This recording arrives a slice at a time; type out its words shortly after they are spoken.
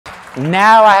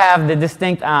Now I have the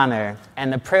distinct honor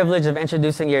and the privilege of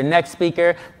introducing your next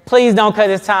speaker. Please don't cut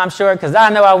his time short because I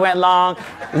know I went long.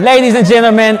 Ladies and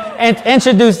gentlemen,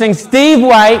 introducing Steve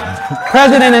White,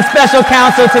 President and Special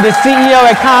Counsel to the CEO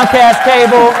at Comcast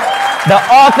Cable, the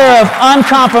author of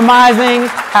Uncompromising,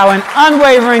 How an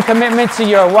Unwavering Commitment to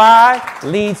Your Why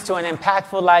Leads to an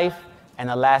Impactful Life and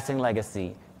a Lasting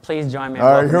Legacy. Please join me in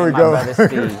welcoming my brother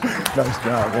Steve. Nice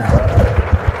job,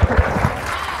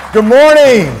 man. Good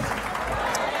morning.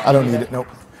 I don't need it, nope.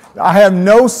 I have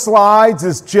no slides,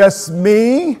 it's just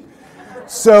me.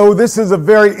 So this is a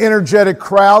very energetic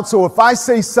crowd. So if I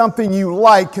say something you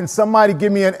like, can somebody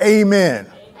give me an amen?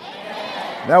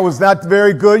 Amen. That was not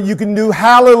very good. You can do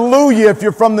hallelujah if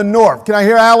you're from the north. Can I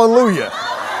hear hallelujah?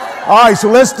 All right, so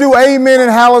let's do amen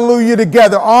and hallelujah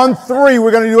together. On three,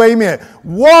 we're going to do amen.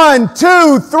 1,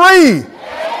 2, 3. Amen.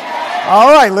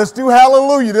 All right, let's do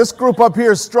hallelujah. This group up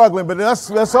here is struggling, but that's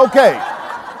okay.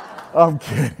 I'm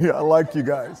kidding. I like you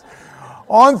guys.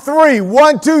 On three.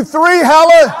 1, 2, 3.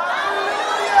 Hallelujah.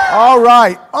 All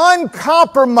right.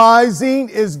 Uncompromising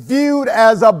is viewed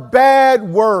as a bad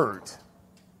word.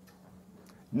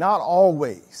 Not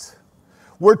always.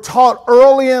 We're taught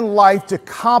early in life to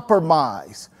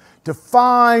compromise, to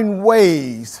find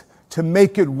ways to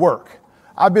make it work.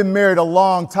 I've been married a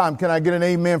long time. Can I get an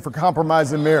amen for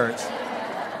compromising marriage?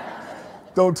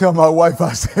 Don't tell my wife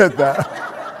I said that.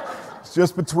 It's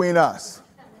just between us.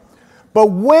 But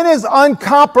when is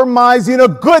uncompromising a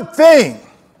good thing?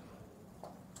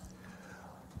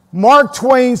 Mark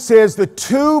Twain says the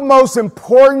two most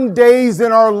important days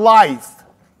in our life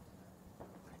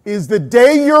is the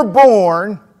day you're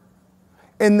born,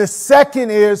 and the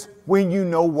second is when you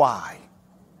know why.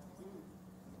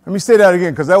 Let me say that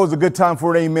again, because that was a good time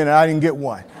for an amen, and I didn't get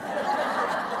one.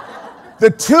 The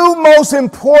two most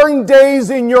important days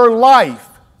in your life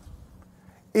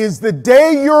is the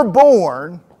day you're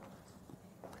born,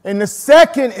 and the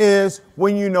second is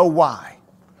when you know why.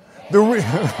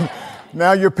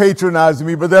 Now you're patronizing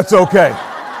me, but that's okay.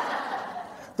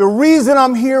 The reason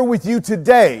I'm here with you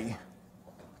today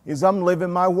is I'm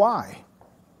living my why.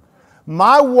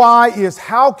 My why is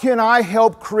how can I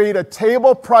help create a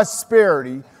table of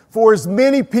prosperity for as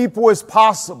many people as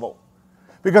possible?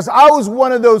 Because I was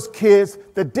one of those kids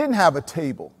that didn't have a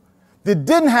table, that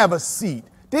didn't have a seat,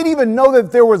 didn't even know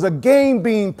that there was a game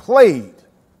being played,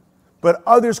 but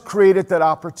others created that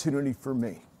opportunity for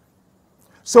me.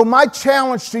 So my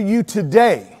challenge to you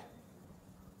today,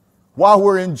 while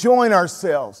we're enjoying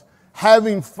ourselves,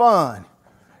 having fun,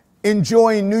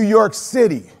 enjoying New York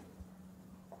City,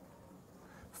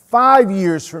 5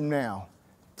 years from now,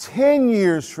 10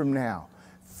 years from now,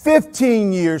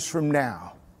 15 years from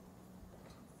now,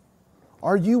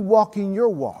 are you walking your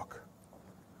walk?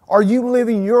 Are you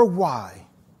living your why?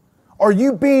 Are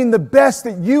you being the best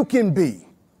that you can be?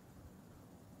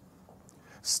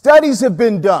 Studies have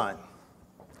been done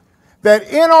that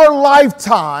in our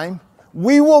lifetime,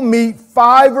 we will meet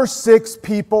 5 or 6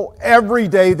 people every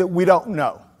day that we don't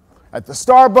know. At the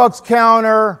Starbucks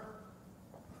counter,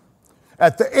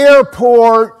 at the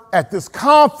airport, at this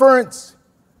conference.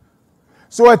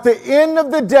 So at the end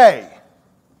of the day,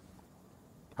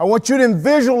 I want you to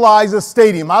visualize a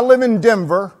stadium. I live in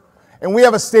Denver, and we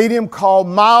have a stadium called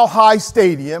Mile High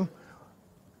Stadium.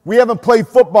 We haven't played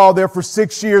football there for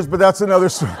 6 years, but that's another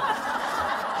story.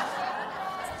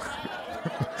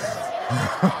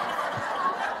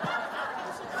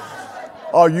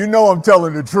 Oh, you know I'm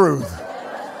telling the truth.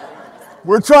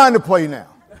 We're trying to play now.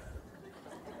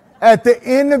 At the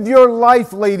end of your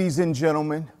life, ladies and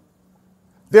gentlemen,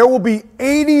 there will be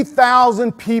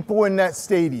 80,000 people in that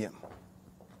stadium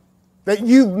that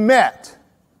you've met,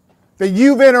 that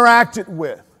you've interacted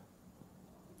with,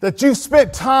 that you've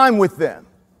spent time with them.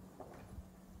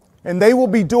 And they will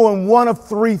be doing one of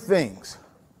 3 things.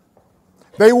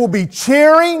 They will be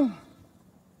cheering,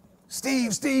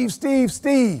 Steve, Steve, Steve,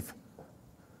 Steve.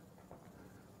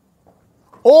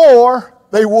 Or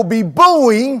they will be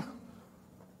booing,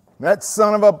 that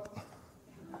son of a,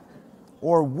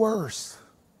 or worse,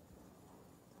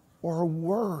 or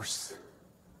worse,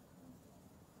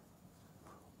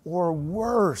 or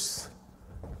worse.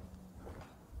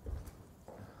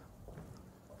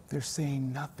 They're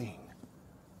saying nothing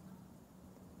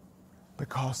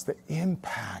because the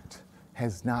impact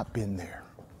has not been there.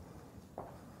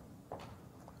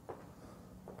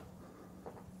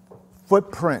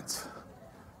 Footprints,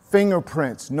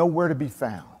 fingerprints, nowhere to be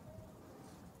found.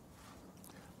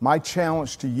 My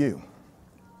challenge to you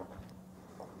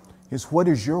is, what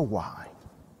is your why?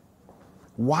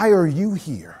 Why are you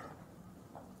here?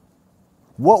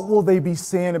 What will they be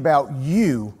saying about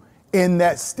you in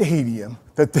that stadium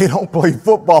that they don't play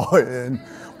football in,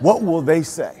 what will they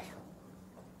say?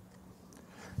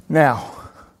 Now,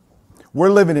 we're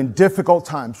living in difficult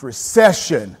times,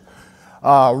 recession,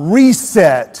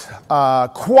 reset,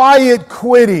 quiet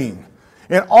quitting,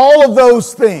 and all of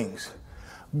those things.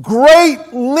 Great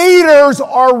leaders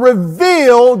are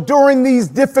revealed during these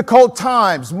difficult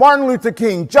times. Martin Luther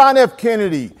King, John F.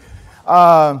 Kennedy,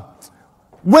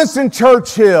 Winston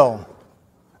Churchill,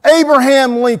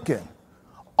 Abraham Lincoln.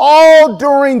 All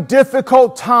during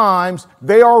difficult times,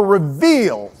 they are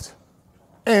revealed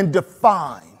and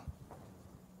defined.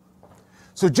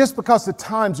 So just because the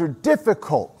times are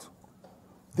difficult,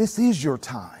 this is your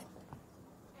time.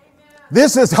 Amen.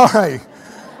 This is, all right.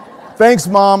 Thanks,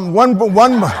 Mom. One.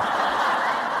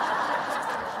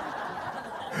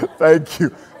 Thank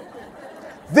you.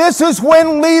 This is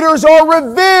when leaders are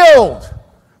revealed.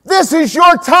 This is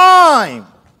your time.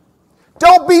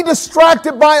 Don't be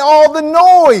distracted by all the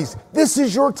noise. This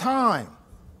is your time.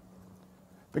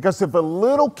 Because if a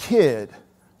little kid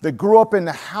that grew up in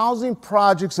the housing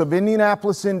projects of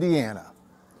Indianapolis, Indiana,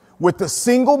 with a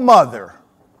single mother,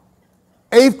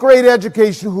 8th grade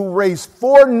education, who raised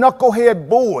 4 knucklehead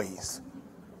boys,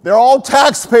 they're all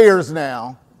taxpayers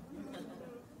now.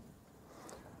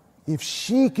 If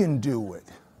she can do it,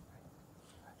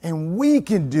 and we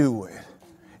can do it,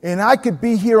 and I could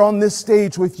be here on this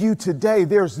stage with you today,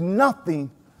 there's nothing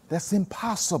that's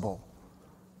impossible.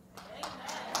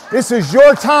 This is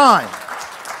your time.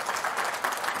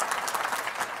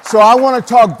 So I want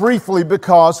to talk briefly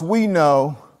because we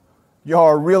know y'all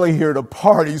are really here to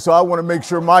party, so I want to make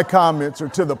sure my comments are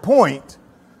to the point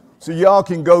so y'all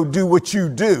can go do what you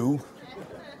do.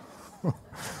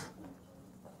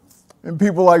 And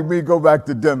people like me go back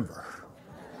to Denver.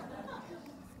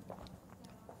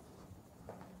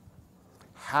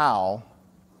 How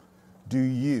do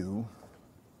you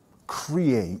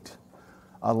create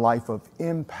a life of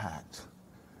impact,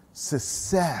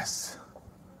 success?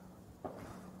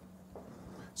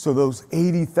 So those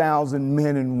 80,000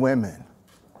 men and women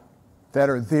that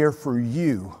are there for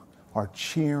you are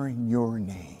cheering your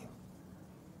name.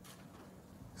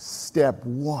 Step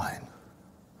 1,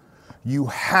 you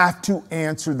have to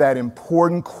answer that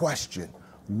important question.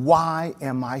 Why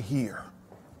am I here?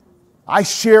 I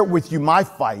shared with you my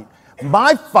fight.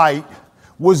 My fight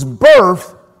was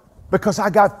birthed because I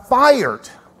got fired.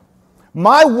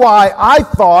 My why, I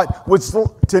thought, was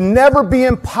to never be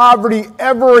in poverty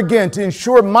ever again, to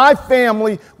ensure my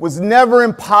family was never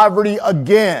in poverty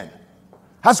again.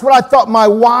 That's what I thought my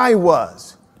why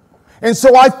was. And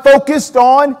so I focused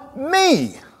on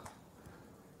me.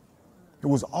 It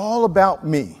was all about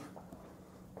me.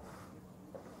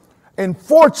 And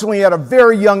fortunately, at a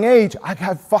very young age, I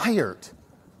got fired.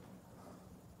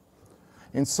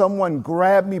 And someone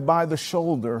grabbed me by the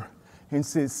shoulder and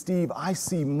said, Steve, I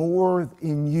see more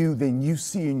in you than you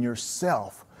see in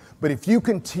yourself. But if you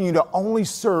continue to only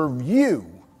serve you,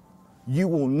 you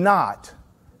will not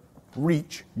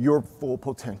reach your full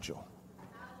potential.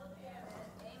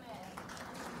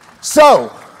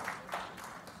 So,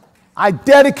 I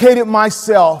dedicated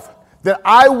myself that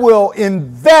I will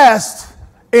invest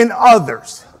in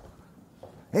others.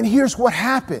 And here's what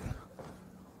happened.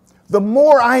 The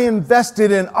more I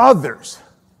invested in others,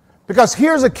 because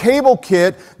here's a cable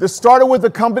kid that started with a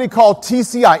company called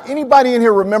TCI. Anybody in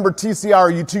here remember TCI? Or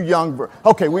are you too young?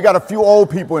 Okay, we got a few old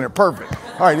people in here. Perfect.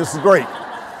 All right, this is great.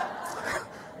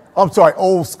 I'm sorry,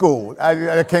 old school.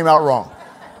 That came out wrong.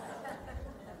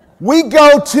 We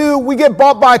get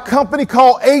bought by a company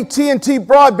called AT&T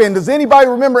Broadband. Does anybody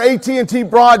remember AT&T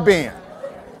Broadband?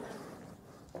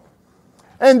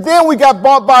 And then we got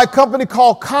bought by a company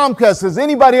called Comcast. Has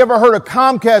anybody ever heard of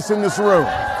Comcast in this room?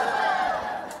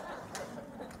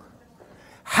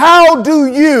 How do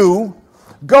you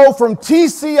go from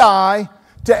TCI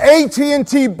to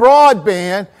AT&T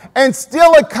Broadband and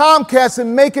still at Comcast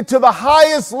and make it to the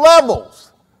highest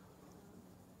levels?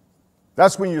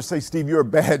 That's when you say, Steve, you're a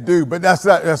bad dude, but that's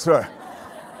right.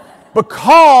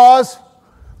 Because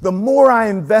the more I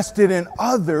invested in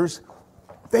others,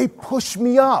 they pushed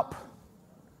me up.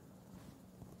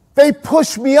 They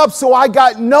pushed me up so I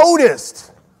got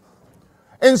noticed.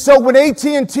 And so when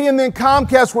AT&T and then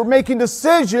Comcast were making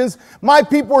decisions, my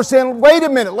people were saying, wait a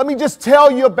minute, let me just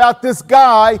tell you about this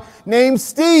guy named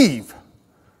Steve.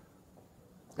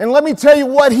 And let me tell you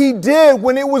what he did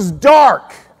when it was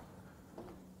dark.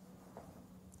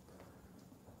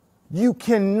 You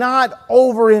cannot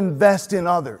overinvest in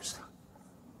others.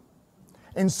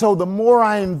 And so the more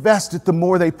I invested, the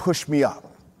more they pushed me up.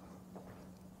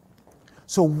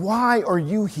 So why are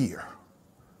you here?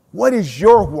 What is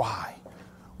your why?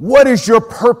 What is your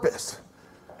purpose?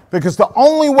 Because the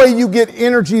only way you get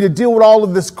energy to deal with all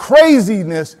of this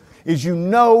craziness is you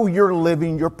know you're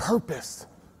living your purpose.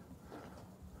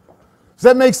 Does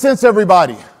that make sense,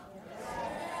 everybody?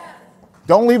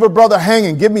 Don't leave a brother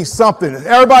hanging. Give me something.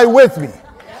 Everybody with me?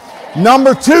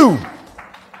 Number 2,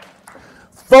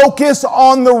 focus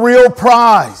on the real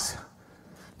prize.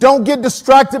 Don't get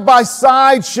distracted by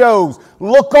sideshows.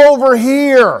 Look over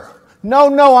here.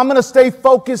 No, I'm going to stay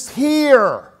focused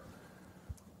here.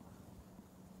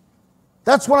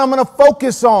 That's what I'm going to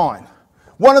focus on.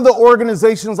 One of the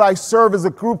organizations I serve is a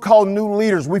group called New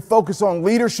Leaders. We focus on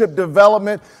leadership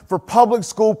development for public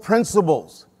school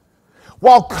principals.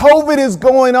 While COVID is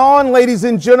going on, ladies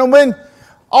and gentlemen,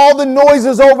 all the noise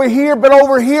is over here, but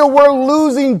over here we're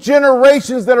losing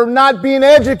generations that are not being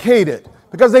educated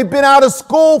because they've been out of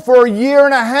school for a year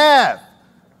and a half.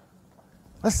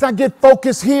 Let's not get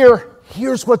focused here.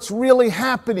 Here's what's really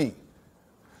happening.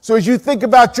 So as you think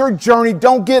about your journey,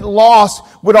 don't get lost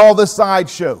with all the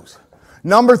sideshows.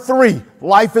 Number 3,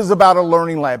 life is about a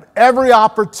learning lab. Every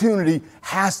opportunity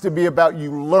has to be about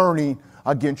you learning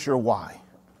against your why.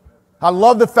 I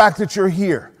love the fact that you're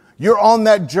here. You're on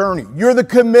that journey. You're the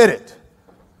committed.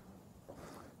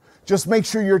 Just make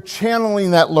sure you're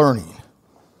channeling that learning.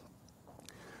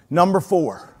 Number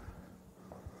 4,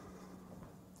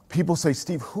 people say,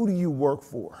 Steve, who do you work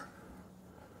for?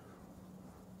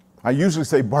 I usually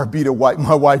say Barbita White,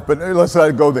 my wife, but let's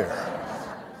not go there.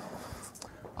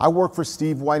 I work for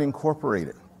Steve White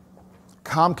Incorporated.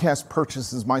 Comcast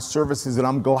purchases my services and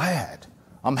I'm glad.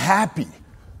 I'm happy.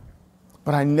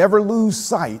 But I never lose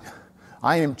sight.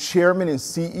 I am chairman and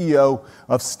CEO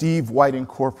of Steve White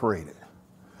Incorporated.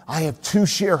 I have 2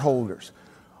 shareholders,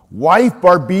 wife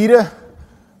Barbita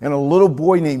and a little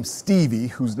boy named Stevie,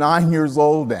 who's 9 years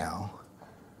old now.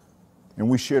 And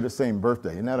we share the same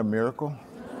birthday. Isn't that a miracle?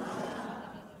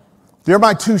 They're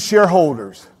my 2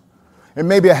 shareholders, and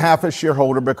maybe a half a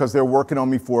shareholder because they're working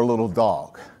on me for a little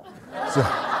dog.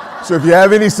 So if you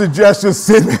have any suggestions,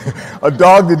 send me a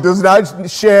dog that does not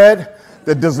shed,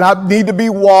 that does not need to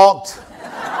be walked,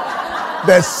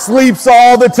 that sleeps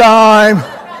all the time.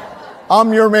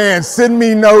 I'm your man. Send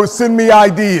me notes, send me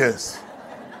ideas.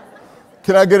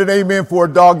 Can I get an amen for a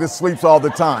dog that sleeps all the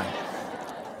time?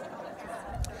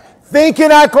 Think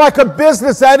and act like a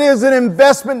business. That is an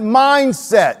investment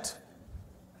mindset.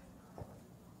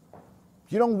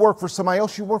 You don't work for somebody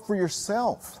else, you work for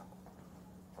yourself.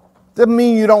 Doesn't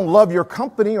mean you don't love your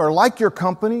company or like your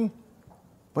company,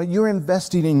 but you're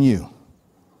investing in you.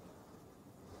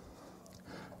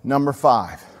 Number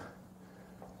 5,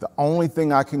 the only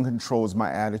thing I can control is my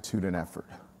attitude and effort.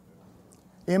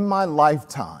 In my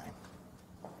lifetime,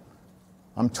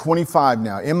 I'm 25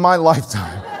 now, in my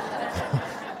lifetime,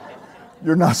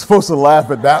 you're not supposed to laugh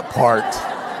at that part.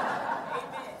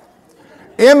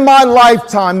 In my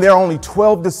lifetime, there are only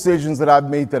 12 decisions that I've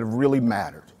made that have really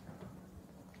mattered.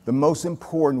 The most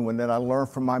important one that I learned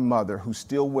from my mother, who's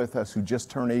still with us, who just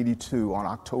turned 82 on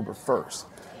October 1st.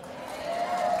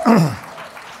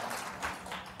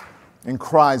 And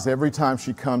cries every time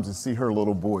she comes to see her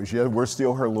little boys. Yeah, we're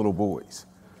still her little boys.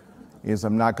 Is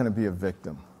I'm not going to be a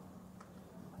victim.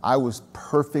 I was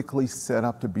perfectly set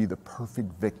up to be the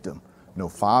perfect victim. No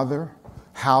father,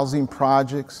 housing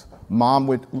projects, mom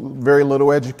with very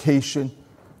little education.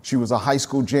 She was a high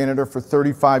school janitor for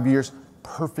 35 years,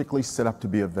 perfectly set up to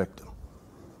be a victim.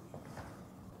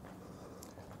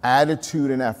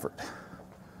 Attitude and effort.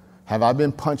 Have I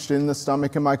been punched in the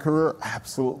stomach in my career?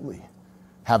 Absolutely.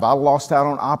 Have I lost out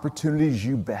on opportunities?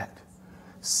 You bet.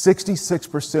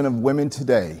 66% of women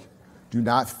today do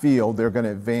not feel they're going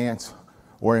to advance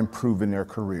or improve in their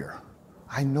career.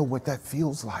 I know what that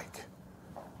feels like.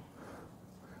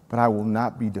 But I will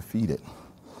not be defeated.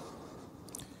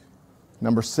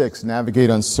 Number 6, navigate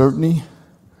uncertainty.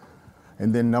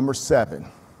 And then number 7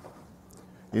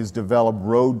 is develop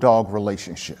road dog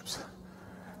relationships.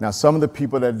 Now, some of the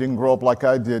people that didn't grow up like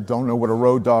I did don't know what a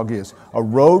road dog is. A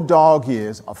road dog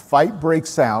is a fight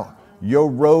breaks out, your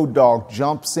road dog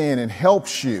jumps in and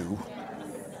helps you.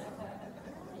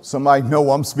 Somebody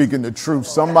know I'm speaking the truth.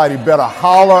 Somebody better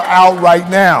holler out right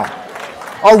now.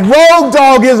 A road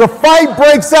dog is a fight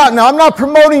breaks out. Now, I'm not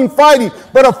promoting fighting,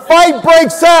 but a fight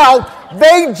breaks out,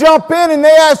 they jump in and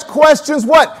they ask questions,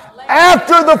 what?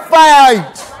 After the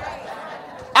fight.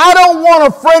 I don't want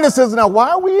a friend that says, now, why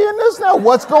are we in this now?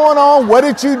 What's going on? What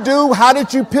did you do? How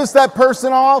did you piss that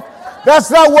person off?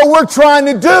 That's not what we're trying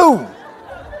to do.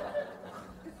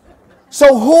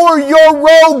 So who are your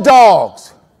road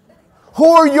dogs? Who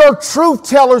are your truth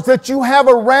tellers that you have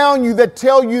around you that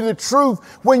tell you the truth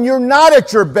when you're not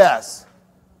at your best?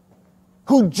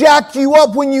 Who jack you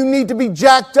up when you need to be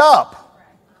jacked up?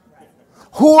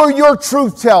 Who are your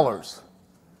truth tellers?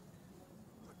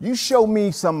 You show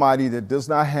me somebody that does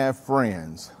not have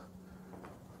friends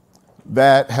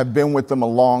that have been with them a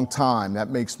long time. That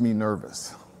makes me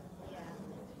nervous.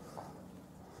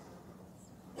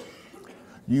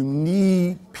 You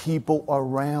need people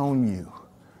around you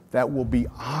that will be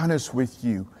honest with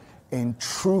you and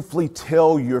truthfully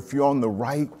tell you if you're on the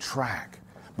right track,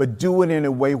 but do it in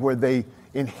a way where they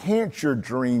enhance your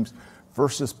dreams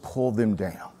versus pull them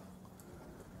down.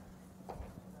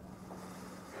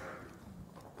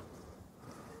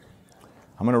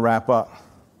 I'm going to wrap up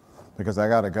because I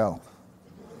got to go.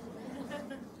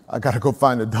 I got to go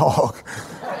find a dog.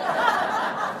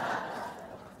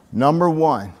 Number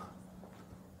one,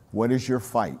 what is your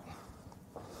fight?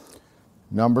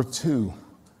 Number two,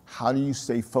 how do you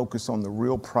stay focused on the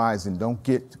real prize and don't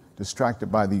get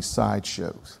distracted by these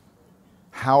sideshows?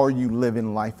 How are you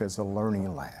living life as a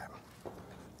learning lab?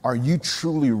 Are you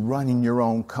truly running your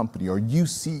own company? Are you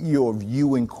CEO of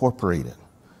You Incorporated?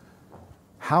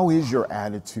 How is your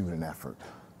attitude and effort?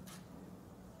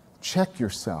 Check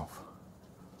yourself.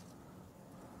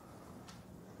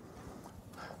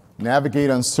 Navigate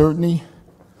uncertainty,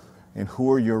 and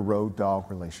who are your road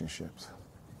dog relationships?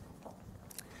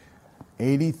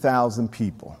 80,000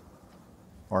 people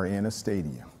are in a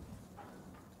stadium.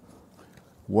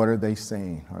 What are they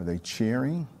saying? Are they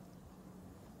cheering?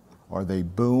 Are they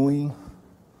booing?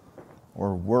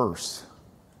 Or worse,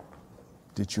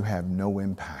 did you have no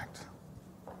impact?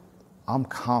 I'm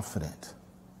confident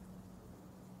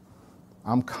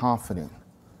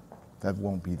that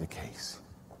won't be the case.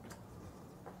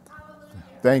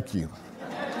 Thank you.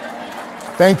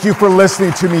 Thank you for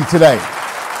listening to me today.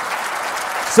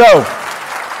 So,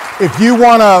 if you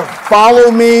want to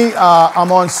follow me,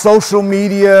 I'm on social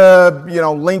media,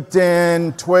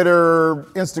 LinkedIn, Twitter,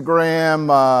 Instagram,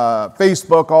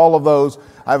 Facebook, all of those.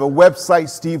 I have a website,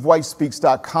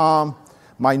 stevewhitespeaks.com.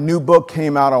 My new book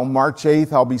came out on March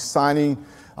 8th. I'll be signing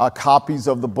copies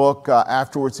of the book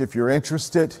afterwards if you're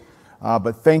interested.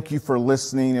 But thank you for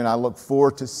listening, and I look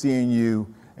forward to seeing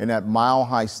you in that Mile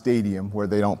High Stadium where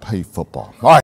they don't play football. All right.